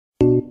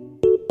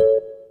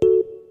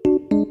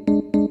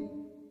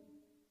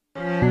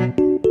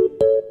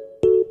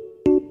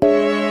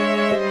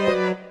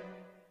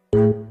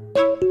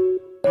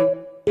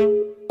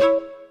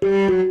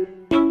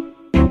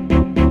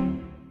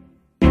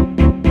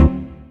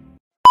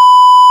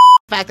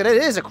fact that it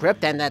is a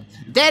crypt and that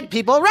dead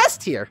people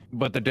rest here.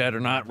 But the dead are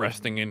not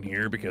resting in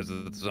here because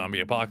it's a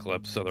zombie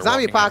apocalypse, so they're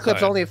Zombie walking apocalypse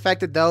outside. only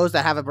affected those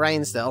that have a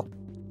brain still.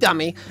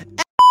 Dummy.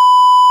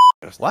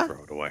 Just What?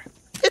 throw it away.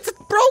 It's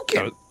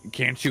broken. So,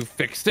 can't you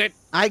fix it?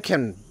 I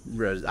can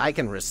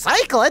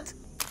recycle it,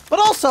 but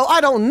also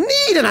I don't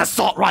need an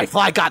assault rifle.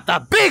 I got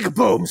the big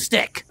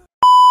boomstick.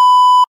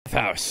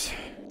 House.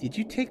 Did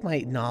you take my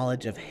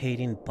knowledge of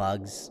hating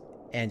bugs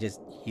and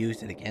just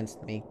use it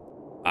against me?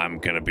 I'm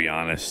gonna be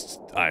honest.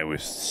 I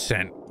was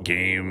sent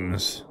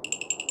games,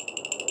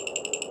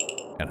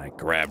 and I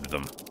grabbed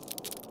them.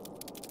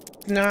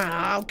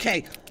 Nah,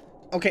 okay.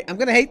 Okay, I'm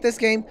gonna hate this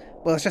game,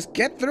 but let's just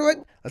get through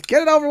it. Let's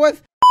get it over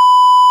with.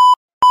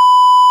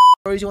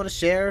 Stories you want to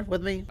share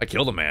with me? I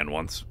killed a man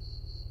once.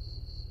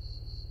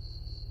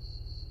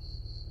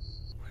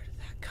 Where did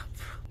that come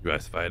from? You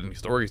asked if I had any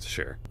stories to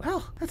share.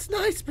 Well, that's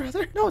nice,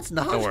 brother. No, it's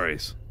not. No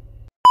worries.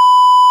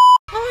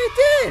 Oh, I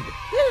did,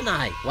 didn't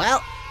I?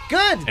 Well,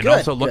 good, And good.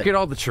 also, look good. at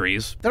all the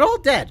trees. They're all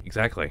dead.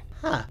 Exactly.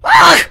 Huh.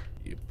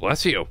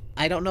 Bless you.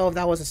 I don't know if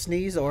that was a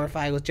sneeze or if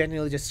I was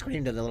genuinely just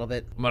screamed it a little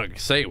bit. I'm not gonna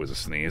say it was a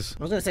sneeze.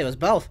 I was gonna say it was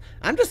both.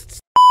 I'm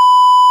just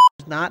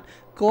not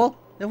cool.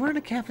 Then we're in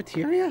a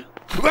cafeteria?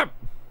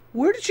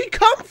 Where did she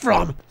come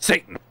from?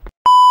 Satan.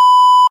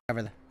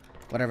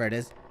 Whatever it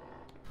is.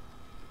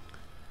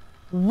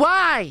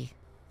 Why?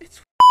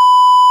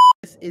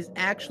 This is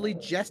actually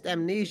just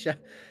amnesia.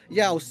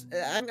 Yo,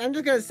 I'm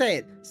just gonna say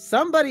it.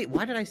 Somebody,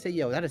 why did I say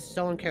yo? That is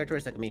so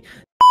uncharacteristic of me.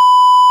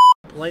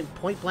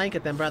 Point blank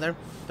at them, brother.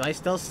 Do I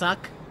still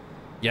suck?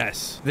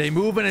 Yes. They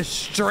move in a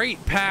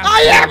straight path.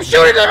 I am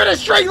shooting them in a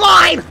straight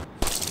line!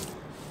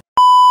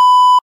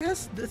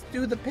 Yes, this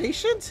dude the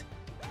patient?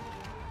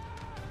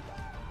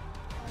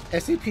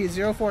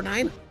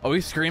 SCP-049? Oh,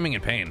 he's screaming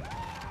in pain.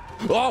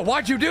 Oh,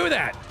 why'd you do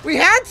that? We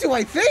had to,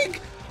 I think!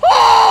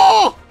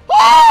 Oh!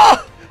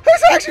 Oh!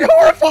 That's actually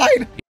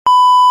horrifying!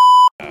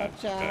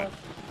 Watch out.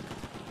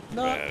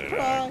 Not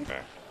cry.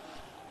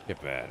 You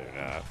better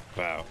not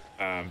pout.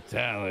 I'm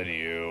telling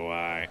you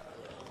why.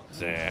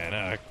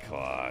 Santa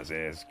Claus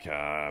is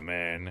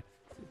coming.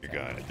 You're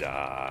gonna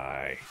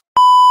die.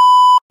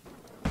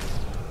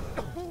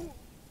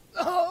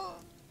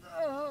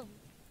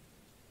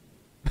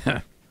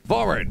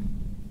 Forward!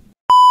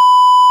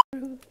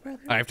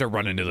 I have to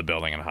run into the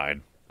building and hide.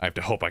 I have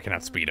to hope I can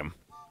outspeed him.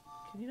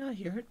 Can you not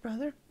hear it,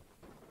 brother?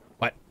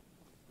 What?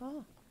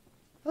 Oh.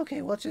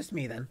 Okay, well, it's just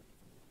me then.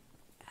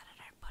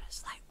 Editor, put a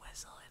slight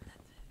whistle in the...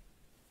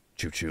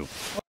 Choo-choo.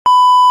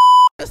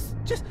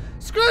 Just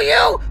screw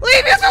you!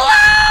 Leave us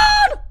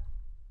alone!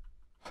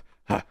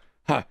 Ha,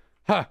 ha,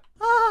 ha.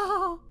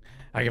 Oh.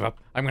 I give up.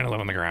 I'm gonna live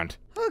on the ground.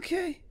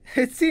 Okay.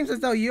 It seems as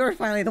though you're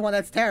finally the one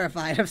that's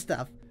terrified of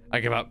stuff.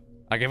 I give up.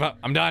 I give up.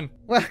 I'm done.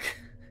 Well,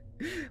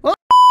 well.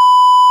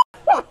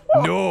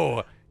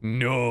 No,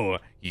 no,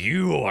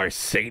 you are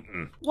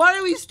Satan. Why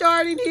are we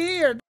starting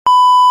here?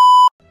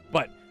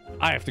 But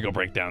I have to go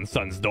break down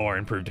Sun's door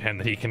and prove to him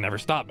that he can never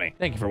stop me.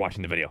 Thank you for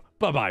watching the video.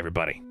 Bye-bye,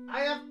 everybody.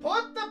 I have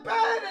put the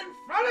bed in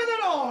front of the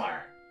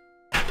door.